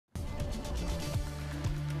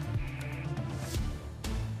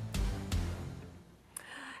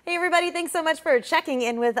Hey everybody, thanks so much for checking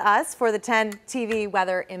in with us for the 10 TV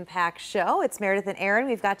Weather Impact Show. It's Meredith and Aaron.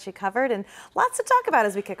 We've got you covered and lots to talk about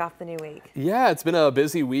as we kick off the new week. Yeah, it's been a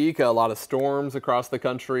busy week, a lot of storms across the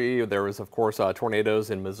country. There was, of course, tornadoes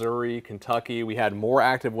in Missouri, Kentucky. We had more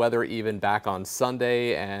active weather even back on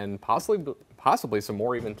Sunday and possibly some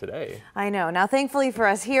more even today. I know. Now, thankfully for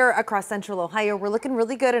us here across central Ohio, we're looking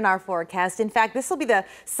really good in our forecast. In fact, this will be the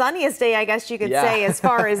sunniest day, I guess you could say, as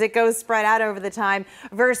far as it goes spread out over the time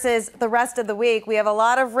versus the rest of the week. We have a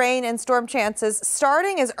lot of rain and storm chances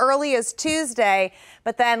starting as early as Tuesday,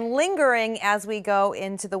 but then lingering as we go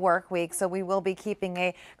into the work week. So we will be keeping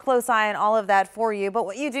a close eye on all of that for you. But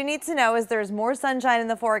what you do need to know is there's more sunshine in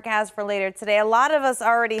the forecast for later today. A lot of us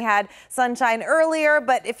already had sunshine earlier,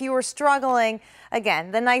 but if you were struggling,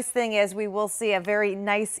 again, the nice thing is we will see a very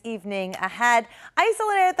nice evening ahead.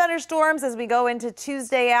 Isolated thunderstorms as we go into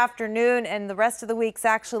Tuesday afternoon, and the rest of the week's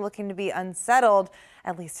actually looking to be unsettled,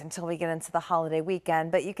 at least until we get into the holiday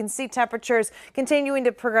weekend. But you can see temperatures continuing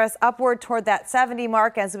to progress upward toward that 70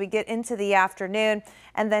 mark as we get into the afternoon.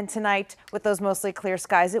 And then tonight, with those mostly clear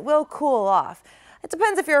skies, it will cool off. It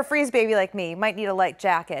depends if you're a freeze baby like me. You might need a light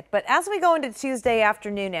jacket. But as we go into Tuesday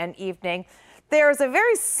afternoon and evening, there's a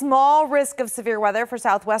very small risk of severe weather for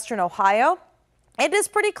southwestern Ohio. It is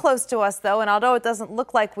pretty close to us, though, and although it doesn't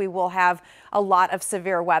look like we will have a lot of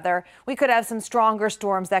severe weather, we could have some stronger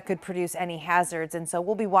storms that could produce any hazards, and so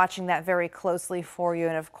we'll be watching that very closely for you.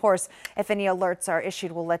 And of course, if any alerts are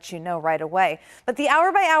issued, we'll let you know right away. But the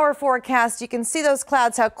hour-by-hour forecast, you can see those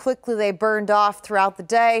clouds, how quickly they burned off throughout the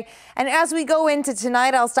day. And as we go into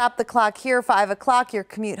tonight, I'll stop the clock here, 5 o'clock, your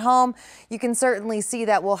commute home. You can certainly see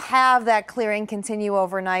that we'll have that clearing continue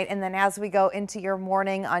overnight, and then as we go into your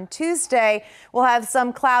morning on Tuesday, we'll have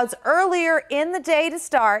some clouds earlier in the day to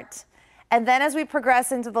start. And then as we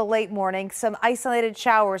progress into the late morning, some isolated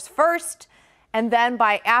showers first. And then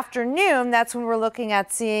by afternoon, that's when we're looking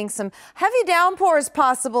at seeing some heavy downpours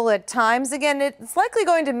possible at times. Again, it's likely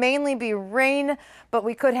going to mainly be rain, but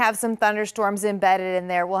we could have some thunderstorms embedded in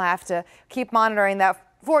there. We'll have to keep monitoring that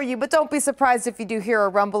for you, but don't be surprised if you do hear a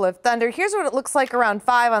rumble of thunder. Here's what it looks like around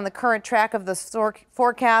 5 on the current track of the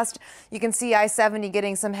forecast. You can see I-70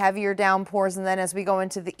 getting some heavier downpours, and then as we go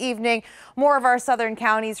into the evening, more of our southern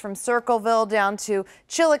counties from Circleville down to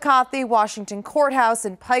Chillicothe, Washington Courthouse,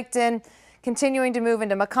 and Piketon, continuing to move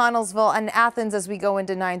into McConnellsville and Athens as we go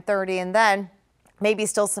into 9:30, and then maybe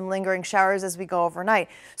still some lingering showers as we go overnight.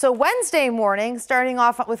 So Wednesday morning, starting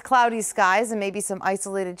off with cloudy skies and maybe some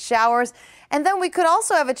isolated showers. And then we could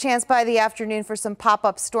also have a chance by the afternoon for some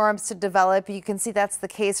pop-up storms to develop. You can see that's the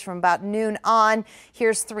case from about noon on.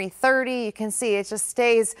 Here's 3:30. You can see it just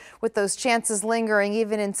stays with those chances lingering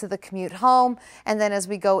even into the commute home. And then as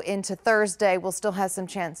we go into Thursday, we'll still have some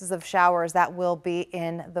chances of showers that will be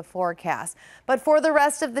in the forecast. But for the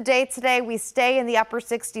rest of the day today, we stay in the upper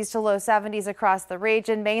 60s to low 70s across the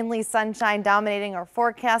region. Mainly sunshine dominating our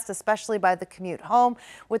forecast, especially by the commute home.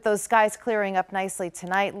 With those skies clearing up nicely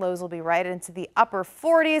tonight, lows will be right into the upper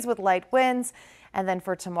 40s with light winds. And then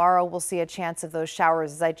for tomorrow, we'll see a chance of those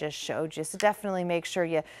showers as I just showed you. So definitely make sure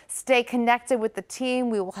you stay connected with the team.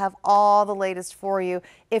 We will have all the latest for you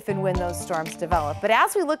if and when those storms develop. But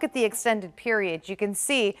as we look at the extended period, you can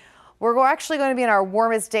see we're actually going to be in our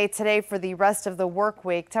warmest day today for the rest of the work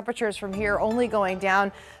week. Temperatures from here only going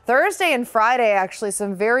down. Thursday and Friday, actually,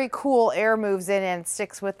 some very cool air moves in and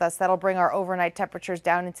sticks with us. That'll bring our overnight temperatures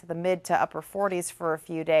down into the mid to upper 40s for a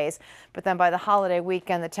few days. But then by the holiday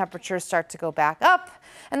weekend, the temperatures start to go back up.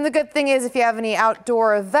 And the good thing is if you have any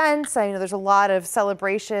outdoor events, I know there's a lot of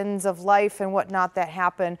celebrations of life and whatnot that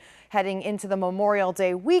happen heading into the Memorial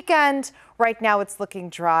Day weekend. Right now it's looking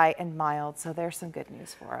dry and mild, so there's some good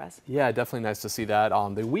news for us. Yeah, definitely nice to see that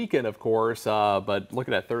on the weekend, of course, but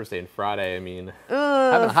looking at Thursday and Friday, I mean,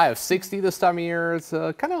 having a high of 60 this time of year, it's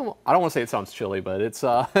kind of, I don't want to say it sounds chilly, but it's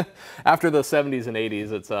after the 70s and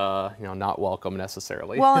 80s, it's you know, not welcome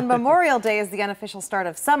necessarily. Well, and Memorial Day is the unofficial start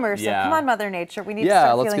of summer, so come on, Mother Nature, we need to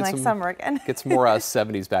start feeling like summer again. Get some more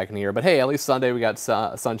 70s back in here, but hey, at least Sunday we got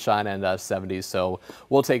sunshine and 70s, so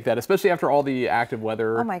we'll take that, especially after all the active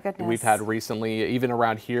weather we've had recently. Even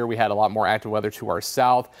around here, we had a lot more active weather to our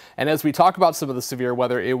south. And as we talk about some of the severe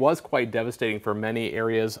weather, it was quite devastating for many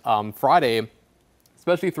areas Friday,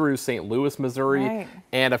 especially through St. Louis, Missouri,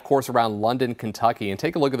 and of course around London, Kentucky. And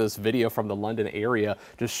take a look at this video from the London area,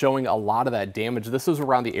 just showing a lot of that damage. This is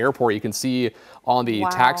around the airport. You can see on the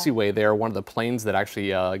taxiway there, one of the planes that actually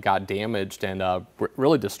got damaged and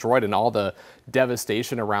really destroyed, and all the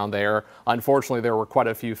devastation around there. Unfortunately, there were quite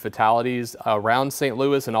a few fatalities around St.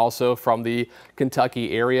 Louis and also from the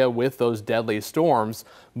Kentucky area with those deadly storms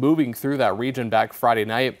moving through that region back Friday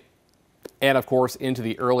night. And of course, into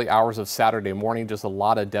the early hours of Saturday morning, just a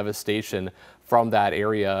lot of devastation from that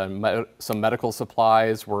area. Some medical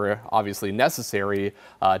supplies were obviously necessary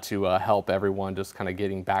to help everyone just kind of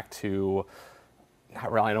getting back to,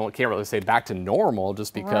 can't really say back to normal,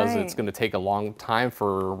 just because it's going to take a long time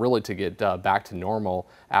for really to get back to normal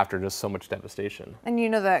after just so much devastation. And you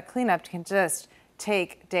know that cleanup can just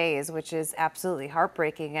take days, which is absolutely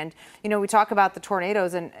heartbreaking. And you know, we talk about the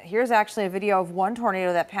tornadoes, and here's actually a video of one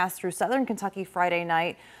tornado that passed through southern Kentucky Friday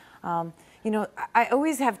night. You know, I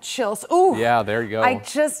always have chills. Ooh, yeah, there you go. I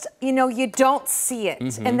just, you know, you don't see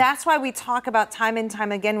it. And that's why we talk about time and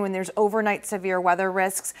time again when there's overnight severe weather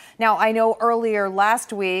risks. Now, I know earlier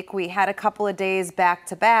last week we had a couple of days back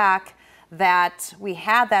to back that we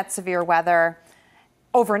had that severe weather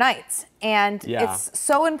overnight. And it's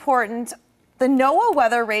so important. The NOAA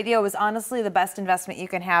weather radio is honestly the best investment you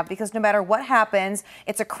can have, because no matter what happens,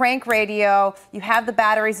 it's a crank radio. You have the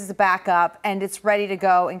batteries as a backup, and it's ready to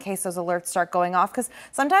go in case those alerts start going off, because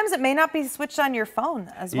sometimes it may not be switched on your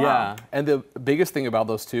phone as well. Yeah, and the biggest thing about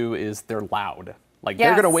those two is they're loud. Like,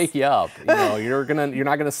 they're going to wake you up. You know, you're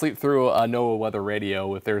not going to sleep through a NOAA weather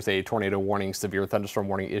radio if there's a tornado warning, severe thunderstorm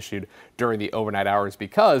warning issued during the overnight hours,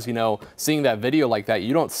 because, you know, seeing that video like that,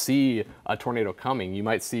 you don't see a tornado coming. You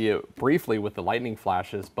might see it briefly with the lightning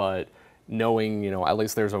flashes, but knowing, you know, at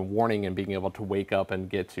least there's a warning and being able to wake up and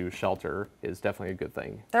get to shelter is definitely a good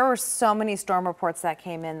thing. There were so many storm reports that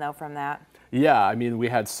came in, though, from that. Yeah, I mean, we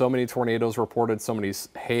had so many tornadoes reported, so many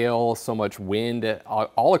hail, so much wind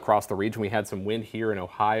all across the region. We had some wind here in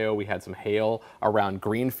Ohio. We had some hail around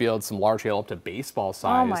Greenfield, some large hail up to baseball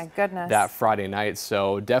size. Oh my goodness. That Friday night.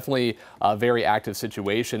 So definitely a very active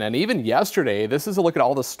situation. And even yesterday, this is a look at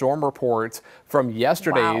all the storm reports from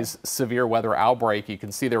yesterday's severe weather outbreak. You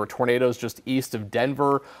can see there were tornadoes just east of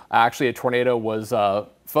Denver. Actually, a tornado was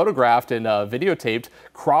photographed and videotaped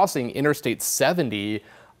crossing Interstate 70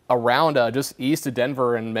 around just east of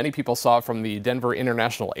Denver, and many people saw it from the Denver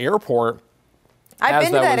International Airport. I've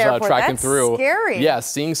been to that airport. Tracking That's through. Scary. Yeah,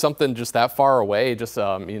 seeing something just that far away, just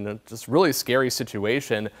you know, just really scary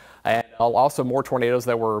situation. And also more tornadoes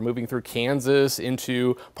that were moving through Kansas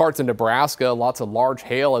into parts of Nebraska, lots of large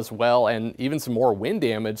hail as well, and even some more wind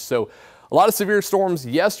damage. So a lot of severe storms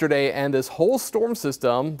yesterday, and this whole storm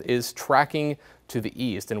system is tracking to the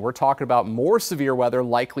east. And we're talking about more severe weather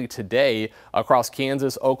likely today across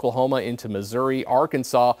Kansas, Oklahoma, into Missouri,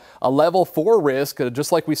 Arkansas. A level 4 risk,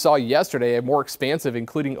 just like we saw yesterday, a more expansive,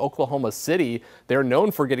 including Oklahoma City. They're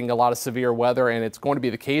known for getting a lot of severe weather, and it's going to be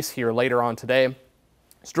the case here later on today.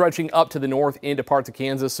 Stretching up to the north into parts of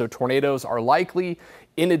Kansas, so tornadoes are likely,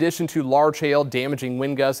 in addition to large hail, damaging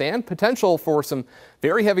wind gusts, and potential for some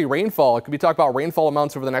very heavy rainfall. It could be talked about rainfall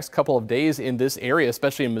amounts over the next couple of days in this area,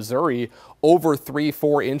 especially in Missouri, over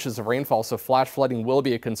 3-4 inches of rainfall, so flash flooding will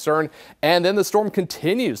be a concern. And then the storm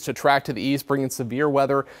continues to track to the east, bringing severe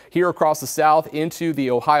weather here across the south into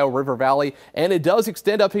the Ohio River Valley, and it does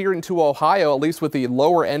extend up here into Ohio, at least with the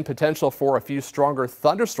lower end potential for a few stronger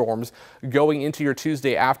thunderstorms going into your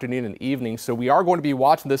Tuesday afternoon and evening. So we are going to be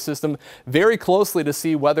watching this system very closely to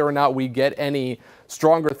see whether or not we get any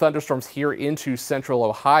stronger thunderstorms here into central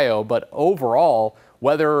Ohio. But overall,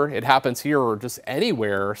 whether it happens here or just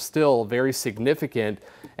anywhere, still very significant.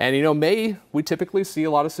 And, you know, we typically see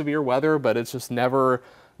a lot of severe weather, but it's just never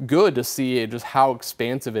good to see just how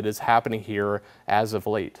expansive it is happening here as of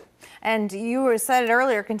late. And you said it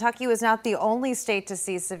earlier, Kentucky was not the only state to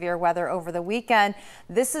see severe weather over the weekend.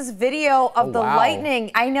 This is video of the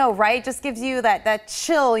lightning. I know, right? Just gives you that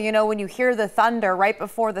chill, you know, when you hear the thunder right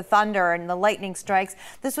before the thunder and the lightning strikes.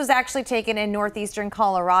 This was actually taken in northeastern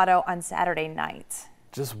Colorado on Saturday night.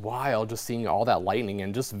 Just wild, just seeing all that lightning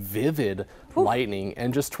and just vivid lightning.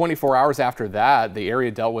 And just 24 hours after that, the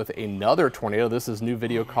area dealt with another tornado. This is new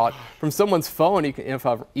video caught from someone's phone.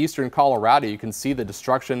 Eastern Colorado, you can see the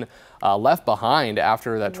destruction left behind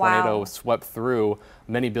after that tornado swept through.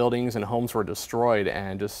 Many buildings and homes were destroyed,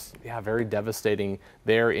 and just, yeah, very devastating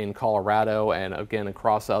there in Colorado, and again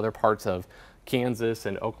across other parts of Kansas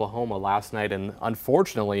and Oklahoma last night, and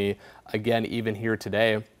unfortunately, again, even here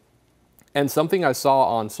today. And something I saw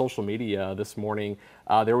on social media this morning,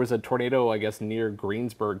 there was a tornado, I guess, near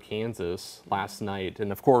Greensburg, Kansas last night.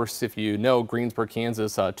 And of course, if you know Greensburg,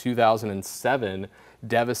 Kansas, 2007,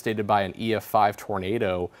 devastated by an EF5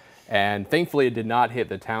 tornado. And thankfully, it did not hit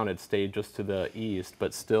the town. It stayed just to the east,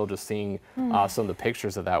 but still just seeing some of the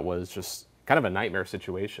pictures of that was just kind of a nightmare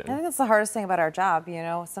situation. I think that's the hardest thing about our job, you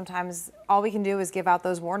know. Sometimes all we can do is give out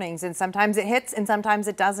those warnings, and sometimes it hits and sometimes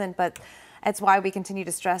it doesn't. But It's why we continue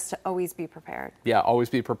to stress to always be prepared. Yeah, always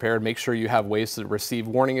be prepared. Make sure you have ways to receive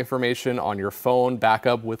warning information on your phone,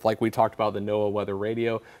 backup with, like we talked about, the NOAA weather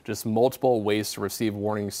radio, just multiple ways to receive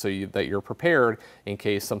warnings so that you're prepared in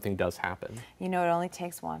case something does happen. You know, it only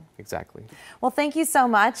takes one. Exactly. Well, thank you so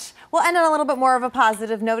much. We'll end on a little bit more of a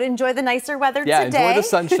positive note. Enjoy the nicer weather today. Yeah, enjoy the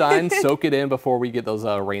sunshine. Soak it in before we get those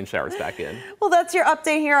rain showers back in. Well, that's your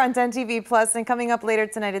update here on 10 TV Plus. And coming up later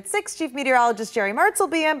tonight at 6, Chief Meteorologist Jerry Martz will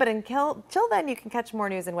be in. But until then, you can catch more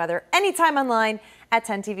news and weather anytime online at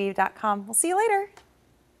 10tv.com. We'll see you later.